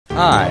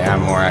Hi,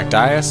 I'm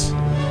morakdais,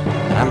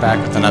 and I'm back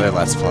with another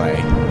Let's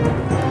Play.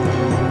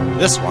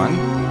 This one,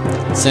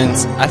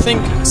 since I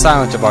think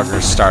Silent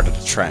Debuggers started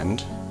a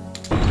trend,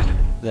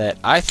 that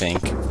I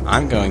think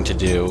I'm going to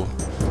do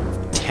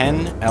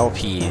 10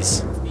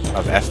 LPs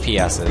of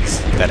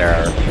FPSs that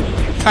are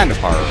kind of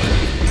horror,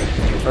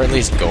 or at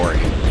least gory.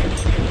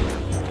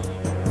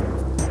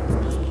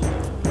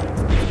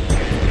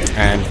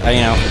 And, I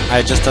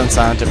had just done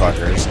Silent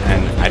Debuggers,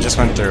 and I just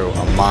went through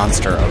a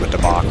monster of a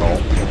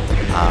debacle.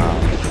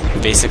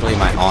 Basically,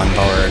 my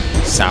onboard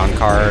sound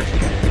card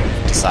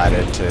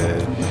decided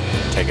to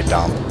take a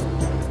dump,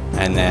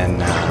 and then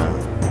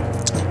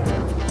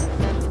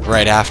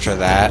right after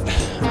that,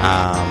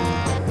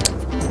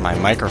 my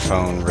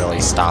microphone really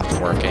stopped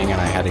working,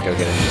 and I had to go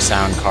get a new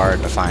sound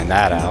card to find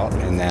that out.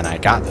 And then I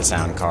got the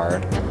sound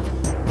card,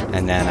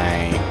 and then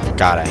I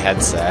got a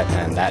headset,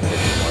 and that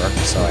didn't work,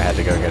 so I had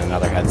to go get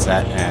another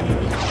headset. And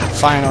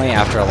finally,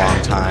 after a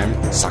long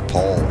time, suck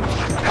pole.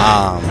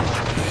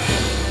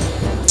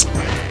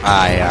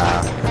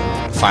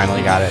 I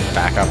finally got it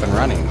back up and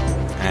running.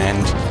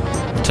 And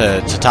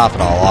to top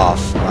it all off,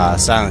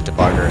 Silent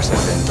Debuggers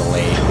have been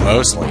delayed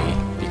mostly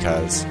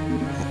because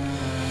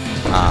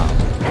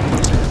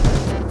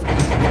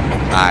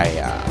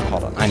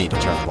hold on, I need to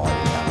turn the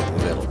volume down a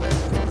little bit.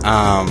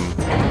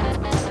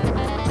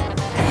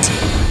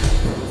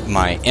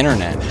 My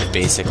internet had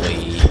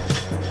basically,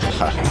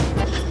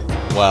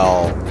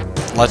 well,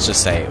 let's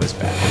just say it was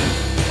bad.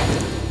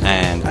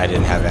 And I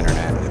didn't have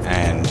internet,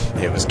 and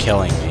it was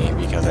killing me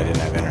because I didn't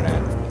have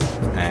internet.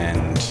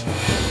 And,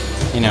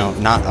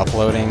 not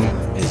uploading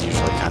is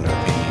usually kind of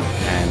a pain.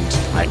 And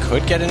I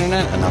could get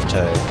internet enough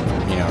to,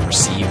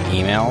 receive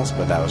emails,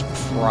 but that was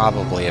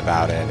probably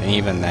about it. And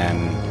even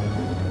then,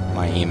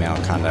 my email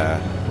kind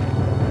of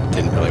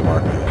didn't really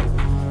work with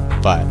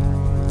it. But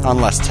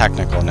on less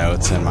technical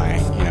notes in my,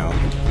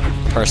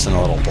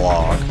 personal little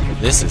blog,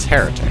 this is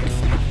Heretic.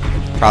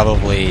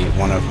 Probably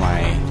one of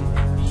my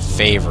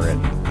favorite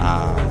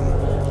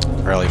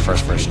early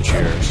first-person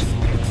shooters.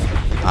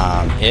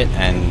 It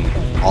and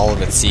all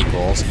of its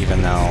sequels,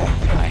 even though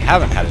I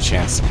haven't had a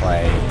chance to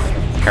play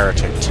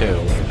Heretic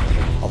 2,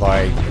 although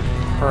I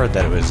heard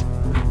that it was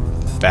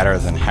better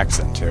than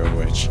Hexen 2,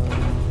 which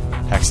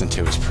Hexen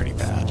 2 was pretty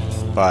bad.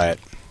 But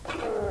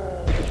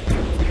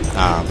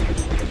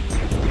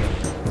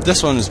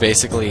this one was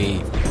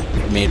basically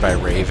made by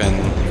Raven,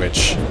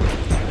 which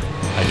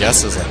I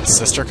guess is like a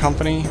sister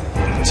company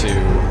to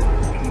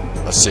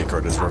A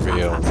Secret is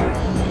Revealed.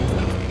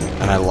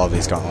 And I love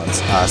these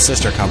gauntlets.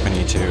 Sister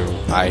company to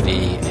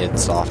ID, id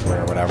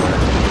Software, whatever.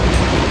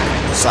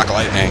 Suck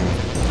lightning.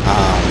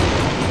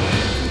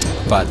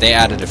 But they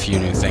added a few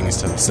new things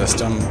to the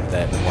system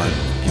that weren't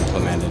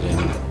implemented in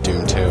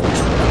Doom 2, which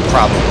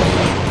probably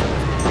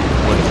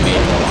would have made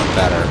it a lot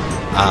better.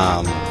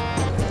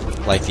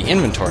 Like the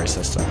inventory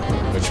system,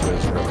 which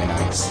was really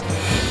nice.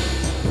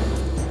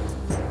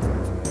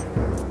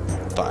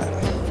 But,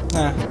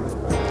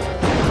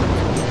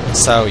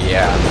 So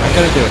yeah, I'm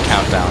gonna do a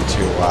countdown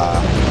to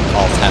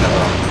all 10 of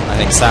them. I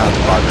think Silent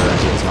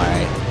Debuggers is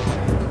my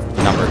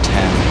number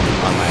 10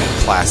 on my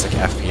classic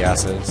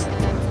FPSs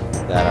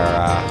that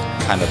are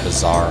kind of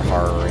bizarre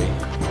horror-y.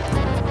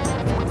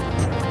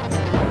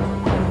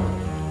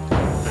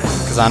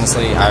 Because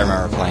honestly, I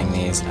remember playing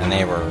these, and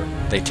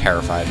they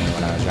terrified me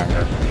when I was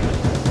younger.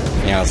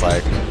 I was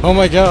like, oh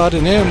my god,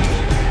 an imp!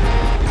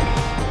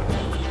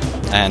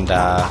 And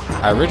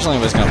I originally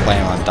was going to play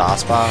them on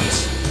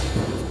DOSBox,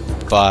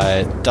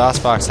 but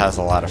DOSBox has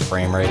a lot of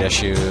frame rate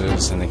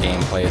issues, and the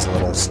gameplay is a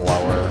little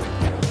slower.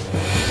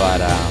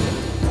 But,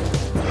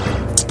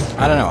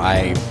 I don't know,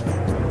 I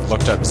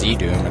looked up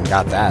Z-Doom and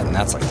got that, and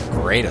that's like the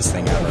greatest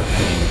thing ever. I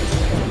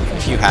mean,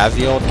 if you have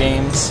the old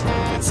games,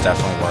 it's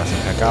definitely worth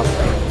a pickup.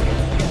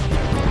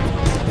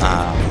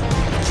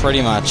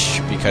 Pretty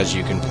much because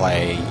you can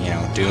play,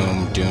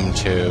 Doom, Doom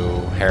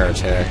 2,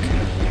 Heretic,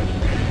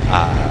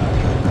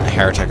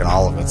 Heretic and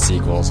all of its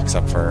sequels,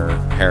 except for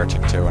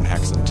Heretic 2 and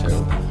Hexen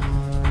 2.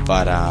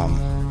 But, oh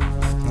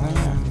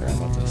yeah, I forgot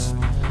about this.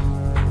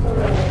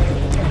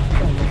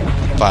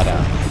 But,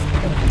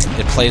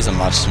 it plays a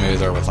much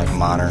smoother with, like,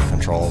 modern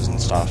controls and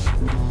stuff.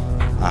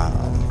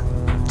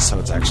 So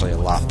it's actually a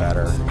lot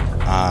better.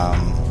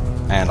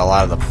 And a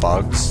lot of the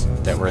bugs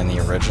that were in the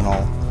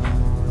original,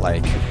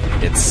 like,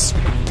 its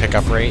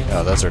pickup rate,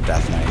 those are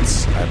Death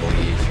Knights, I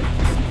believe.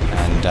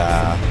 And,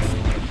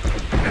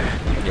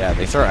 yeah,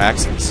 they throw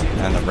axes,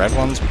 and the red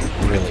ones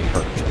really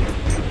hurt.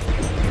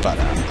 But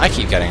I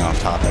keep getting off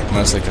topic,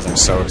 mostly because I'm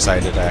so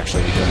excited to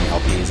actually be doing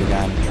LPs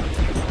again.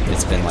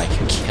 It's been, like,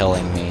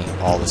 killing me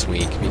all this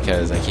week,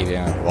 because I keep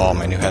being like, well,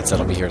 my new headset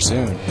will be here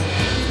soon.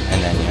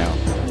 And then,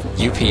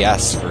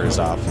 UPS screws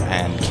up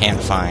and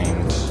can't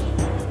find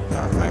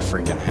my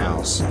freaking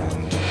house,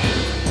 and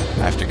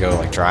I have to go,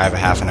 like, drive a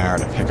half an hour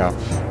to pick up,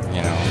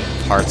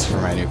 parts for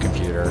my new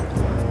computer.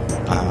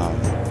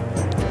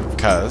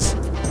 Because,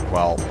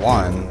 well,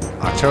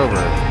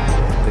 October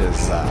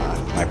is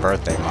my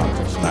birthday month,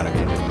 if none of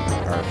you didn't,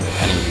 or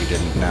if any of you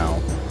didn't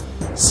know.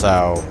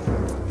 So,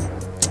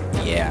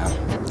 yeah,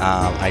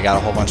 I got a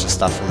whole bunch of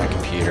stuff for my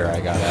computer. I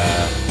got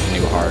a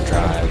new hard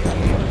drive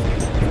and,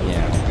 you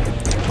know,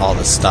 all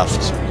this stuff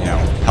to, you know,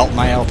 help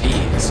my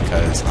LPs,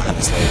 because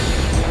honestly,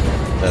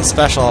 the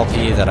special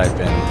LP that I've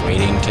been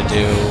waiting to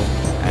do,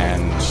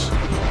 and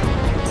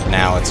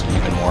now it's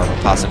even more of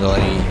a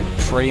possibility,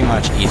 pretty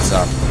much eats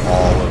up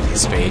all of the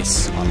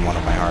space on one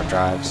of my hard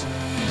drives.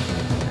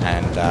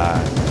 And,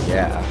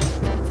 yeah.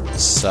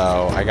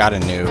 So, I got a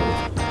new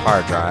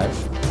hard drive,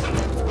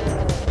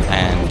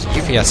 and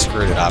UPS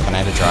screwed it up, and I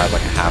had to drive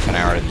like a half an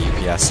hour to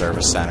the UPS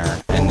service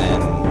center, and then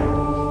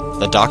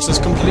the docs is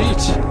complete.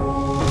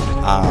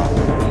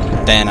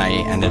 Then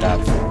I ended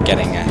up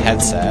getting a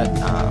headset,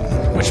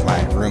 which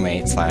my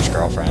roommate slash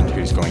girlfriend,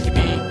 who's going to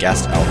be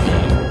guest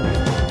LP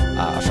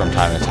from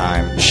time to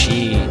time,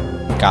 she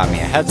got me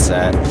a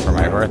headset for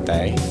my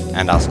birthday,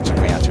 and also took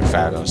me out to a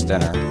fabulous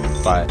dinner.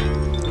 But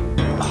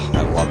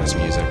I love his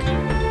music.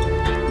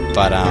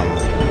 But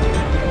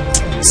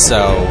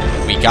so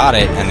we got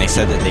it, and they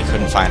said that they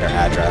couldn't find our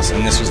address,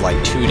 and this was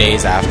like 2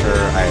 days after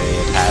I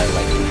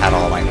had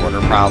all my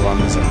order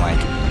problems, and like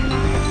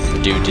the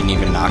dude didn't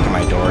even knock on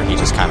my door. He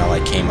just kind of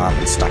like came up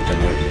and stuck the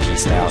note and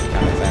pieced out,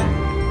 kind of thing.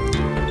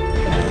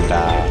 And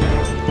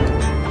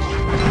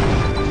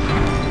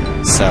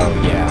so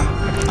yeah,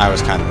 I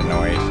was kind of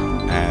annoyed,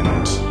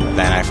 and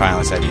then I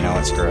finally said, you know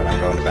what, screw it, I'm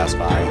going to Best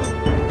Buy,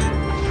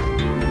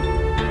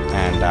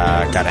 and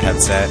got a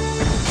headset,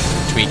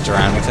 tweaked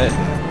around with it,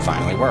 and it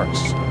finally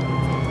works.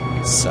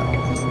 So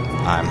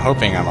I'm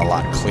hoping I'm a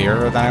lot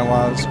clearer than I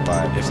was,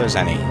 but if there's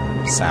any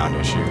sound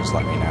issues,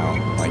 let me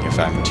know, like if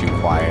I'm too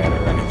quiet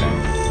or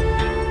anything.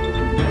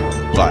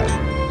 But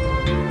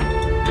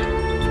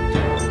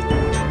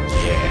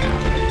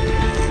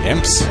yeah,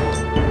 imps.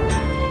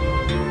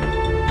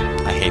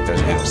 I hate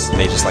those imps.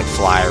 They just like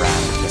fly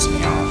around and piss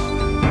me off.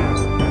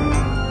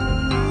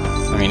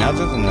 I mean,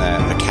 other than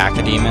the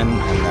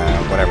Cacodemon and the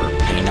whatever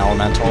Pain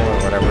Elemental or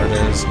whatever it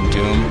is in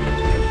Doom,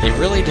 they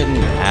really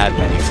didn't add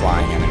many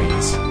flying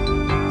enemies.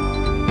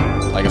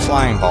 Like a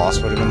flying boss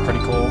would have been pretty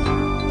cool,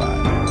 but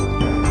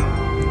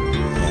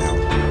you know,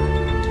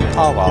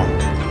 oh well.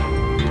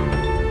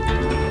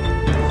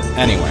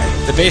 Anyway,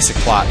 the basic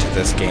plot to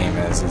this game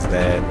is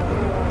that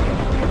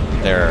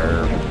there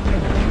are,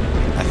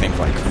 I think,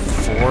 like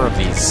 4 of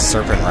these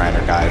Serpent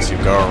Rider guys who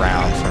go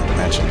around from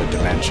dimension to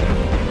dimension,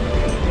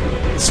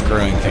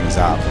 screwing things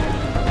up.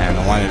 And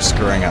the one who's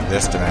screwing up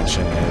this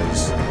dimension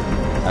is,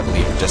 I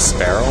believe,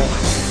 Desparal.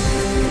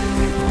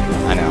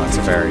 I know, it's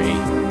a very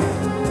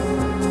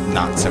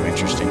not so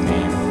interesting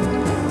name,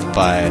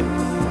 but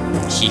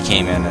he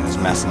came in and is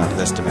messing up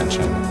this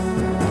dimension.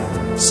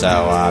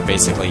 So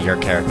basically your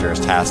character is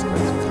tasked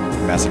with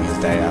messing his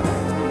day up.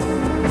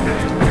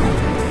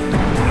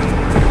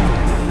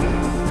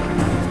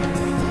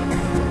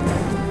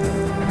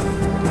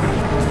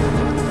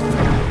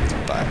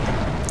 But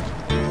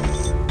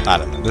I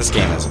don't know, this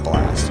game is a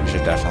blast. You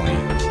should definitely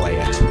play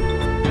it.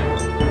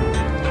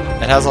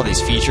 It has all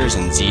these features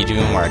in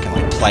Z-Doom where I can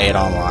like play it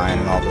online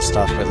and all this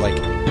stuff, but like,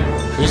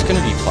 who's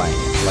gonna be playing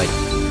it? Like,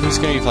 who's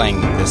gonna be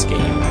playing this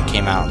game that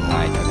came out in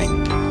like, I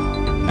think,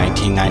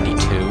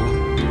 1992?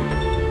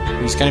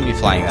 Who's gonna be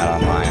playing that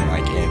online,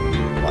 like in,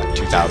 what,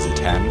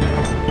 2010?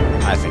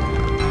 I think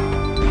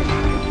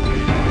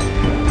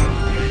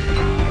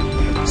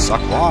not.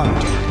 Suck wand.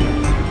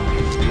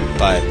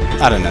 But,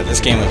 I don't know,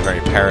 this game was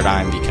very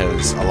paradigm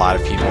because a lot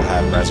of people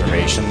had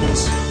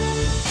reservations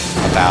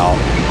about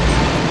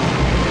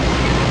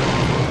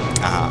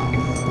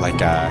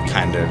like a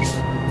kind of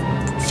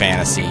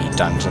fantasy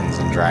Dungeons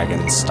and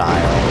Dragons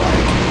style,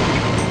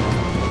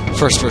 like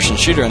first-person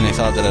shooter, and they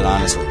thought that it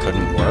honestly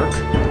couldn't work.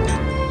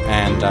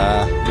 And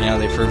you know,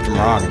 they proved them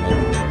wrong, and they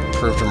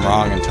proved them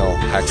wrong until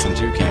Hexen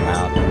 2 came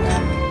out, and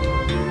then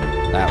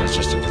that was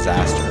just a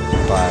disaster.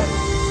 But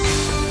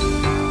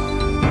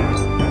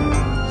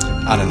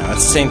I don't know,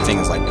 it's the same thing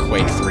as like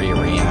Quake 3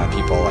 Arena.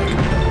 People like,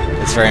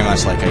 it's very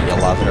much like a you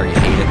love it or you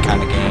hate it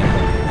kind of game,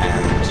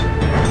 and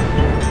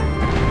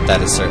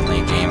that is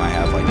certainly a game I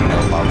have like no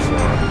love for.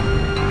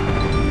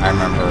 I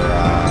remember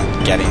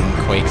getting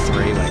Quake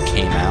 3 when it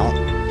came out,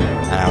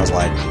 and I was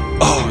like,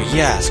 oh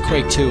yes,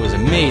 Quake 2 was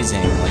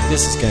amazing, like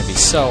this is gonna be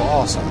so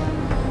awesome.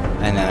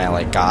 And then I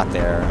like got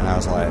there, and I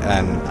was like,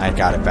 and I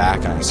got it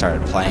back, and I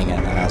started playing it,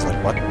 and I was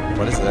like,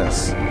 what is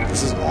this?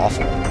 This is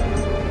awful.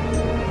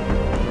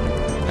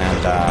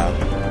 And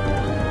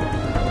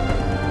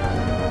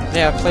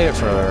yeah, I played it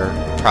for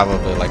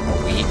probably like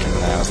a week, and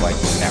then I was like,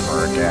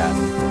 never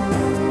again.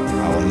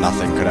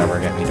 Nothing could ever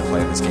get me to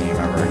play this game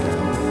ever again.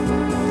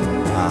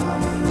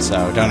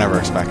 So don't ever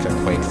expect a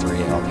Quake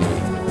 3 LP.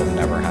 It will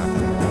never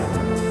happen.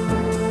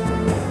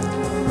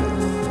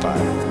 But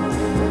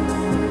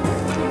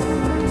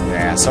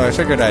yeah, so I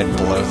figured I'd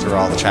blow through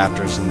all the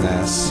chapters in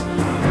this,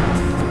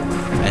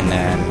 and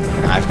then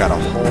I've got a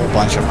whole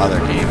bunch of other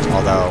games,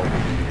 although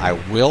I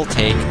will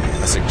take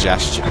a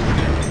suggestion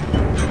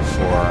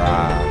for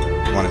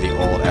one of the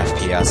old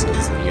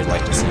FPSs that you'd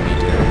like to see me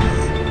do.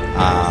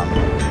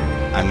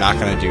 I'm not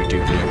going to do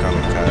Duke Nukem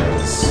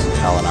because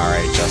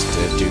LNRA just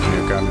did Duke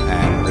Nukem,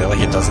 and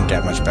really it doesn't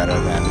get much better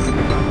than,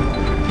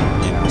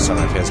 you know, some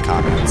of his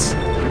comments,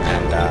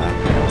 and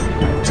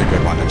it's a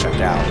good one to check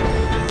out.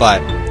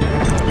 But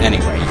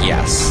anyway,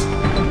 yes.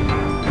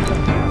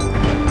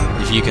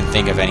 If you can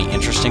think of any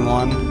interesting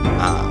one,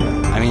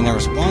 I mean, there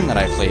was one that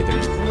I played that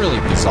was really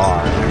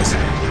bizarre. It was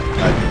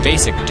a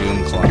basic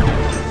Doom clone,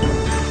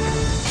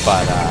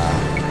 but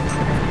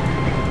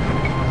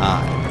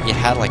it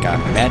had like a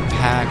med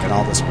pack and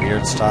all this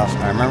weird stuff.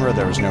 And I remember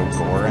there was no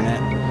gore in it,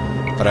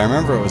 but I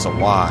remember it was a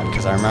WAD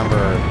because I remember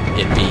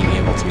it being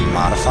able to be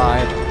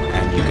modified,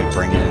 and you could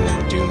bring it in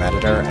the Doom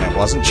editor, and it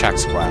wasn't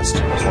Chex Quest,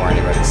 before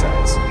anybody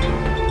says.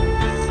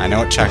 I know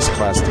what Chex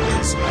Quest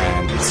is,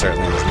 and it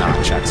certainly was not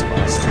Chex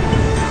Quest.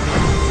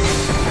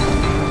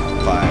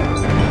 But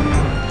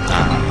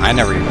I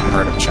never even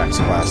heard of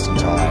Chex Quest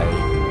until I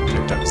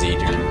picked up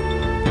Z-Doom.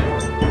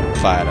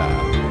 But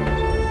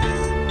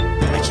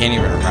I can't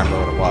even remember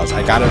what it was.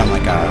 I got it on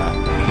like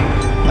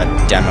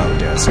a demo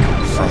disc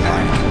from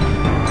like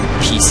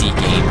PC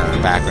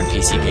Gamer, back when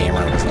PC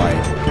Gamer was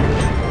like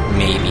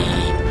maybe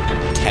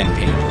 10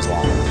 pages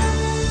long.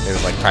 It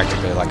was like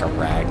practically like a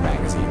rag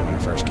magazine when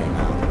it first came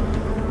out.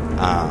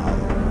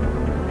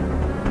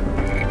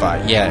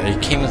 But yeah,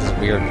 it came with this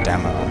weird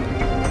demo,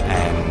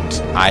 and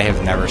I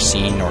have never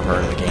seen nor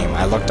heard of the game.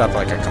 I looked up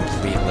like a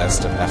complete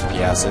list of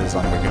FPSs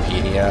on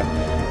Wikipedia,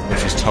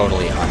 which was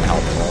totally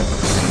unhelpful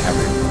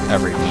in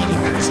every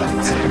meaning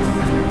sense.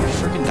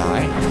 Freaking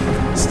die,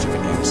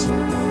 stupid games.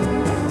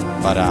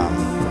 But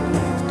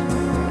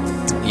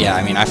yeah,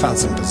 I mean, I found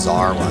some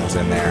bizarre ones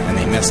in there, and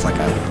they missed like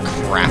a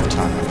crap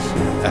ton of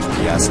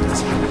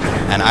FPSs.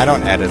 And I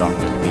don't edit on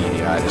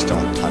Wikipedia, I just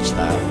don't touch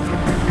that.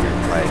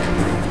 Like,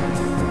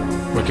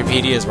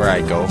 Wikipedia is where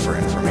I go for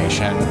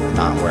information,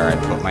 not where I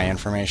put my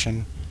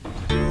information.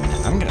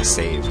 I'm gonna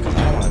save, because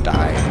I don't want to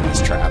die in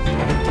this trap.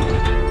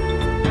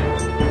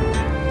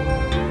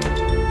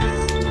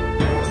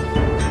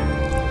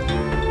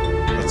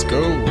 Let's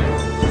go!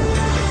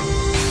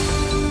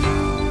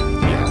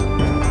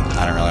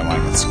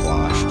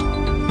 Squashed.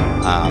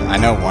 I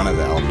know one of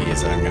the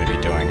LPs that I'm going to be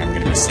doing, I'm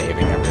going to be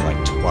saving every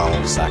like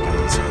 12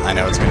 seconds. I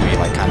know it's going to be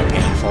like kind of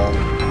painful,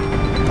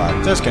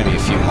 but there's going to be a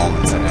few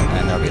moments in it,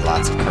 and there'll be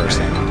lots of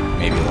cursing,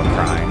 maybe a little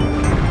crying.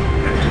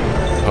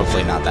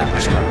 Hopefully not that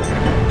much crying.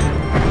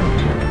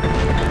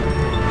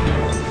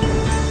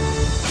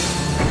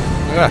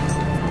 Ugh.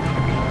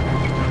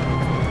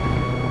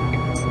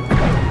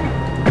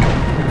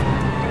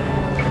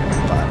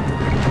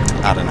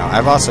 I don't know.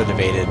 I've also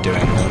debated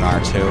doing Lunar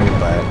 2,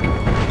 but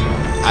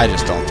I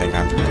just don't think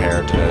I'm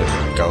prepared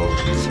to go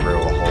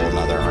through a whole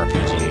nother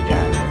RPG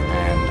again.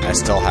 And I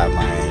still have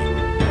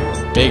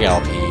my big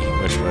LP,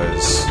 which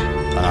was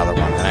another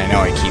one. And I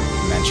know I keep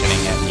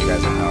mentioning it, and you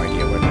guys have no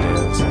idea what it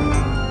is.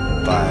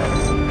 But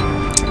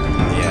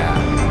yeah,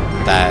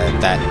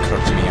 that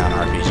cooked me on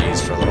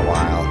RPGs for a little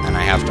while. And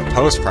I have to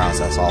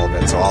post-process all of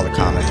it, so all the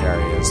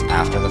commentary is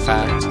after the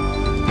fact.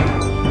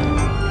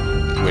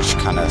 Which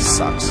kind of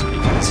sucks,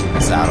 because you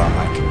miss out on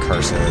like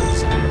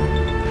curses and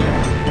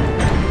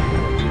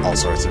all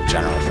sorts of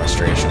general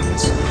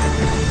frustrations. You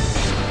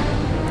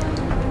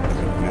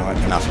know what?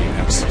 Enough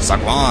units.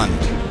 Suck wand!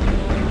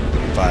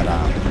 But,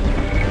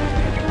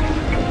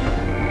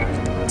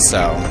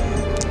 so,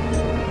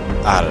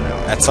 I don't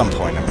know. At some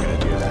point I'm gonna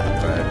do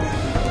that, but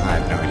I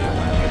have no idea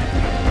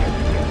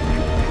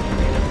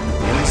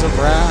when. Winds of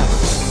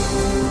Wrath.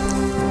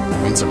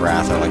 Winds of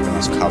Wrath are like the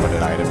most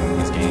coveted item in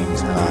these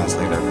games, and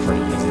honestly they're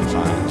pretty easy to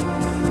find.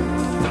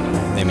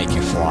 They make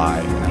you fly,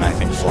 and I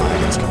think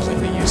flying is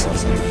completely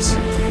useless in this.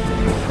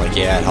 Like,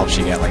 yeah, it helps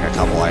you get like a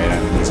couple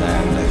items,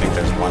 and I think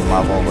there's one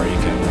level where you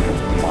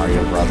can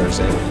Mario Brothers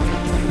it.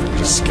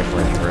 Just skip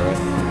right through it.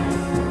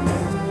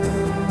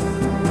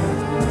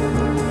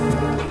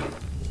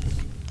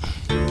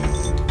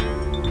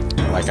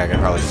 Like, I could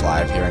probably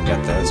fly up here and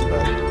get this,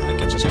 but I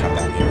could just come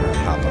down here and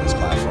hop on this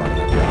platform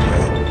and I'd be on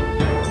it.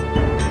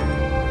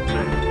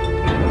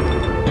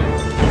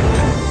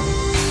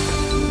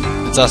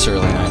 It's also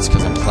really nice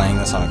because I'm playing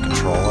this on a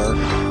controller,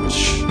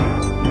 which,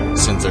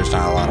 since there's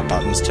not a lot of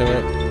buttons to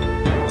it,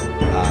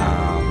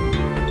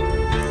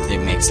 it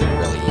makes it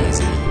really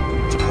easy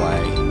to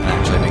play, and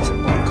actually makes it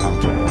more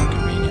comfortable and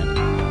convenient.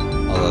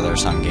 Although there are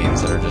some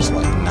games that are just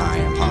like nigh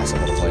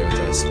impossible to play with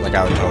this. Like,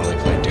 I would totally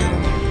play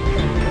Doom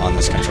on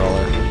this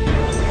controller.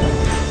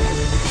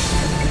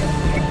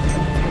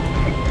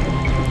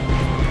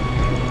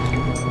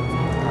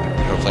 Alright,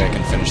 hopefully I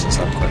can finish this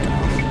up quick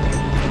enough.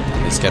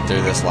 At least get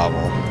through this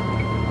level.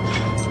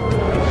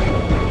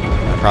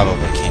 I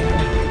probably can't.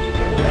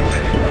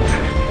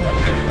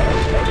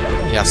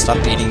 Yeah, stop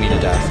beating me to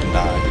death and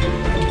die.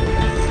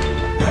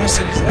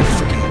 Honestly, is that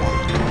freaking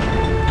wand?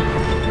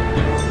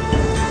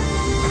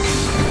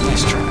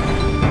 Nice try.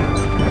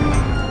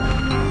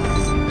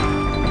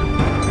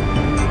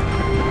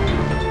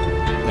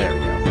 There we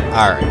go.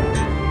 Alright.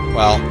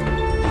 Well,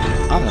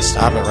 I'm gonna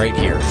stop it right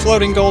here.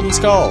 Floating golden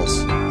skulls!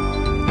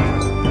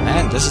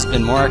 And this has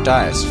been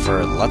morakdais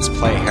for Let's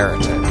Play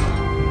Heretic.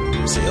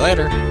 See you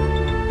later.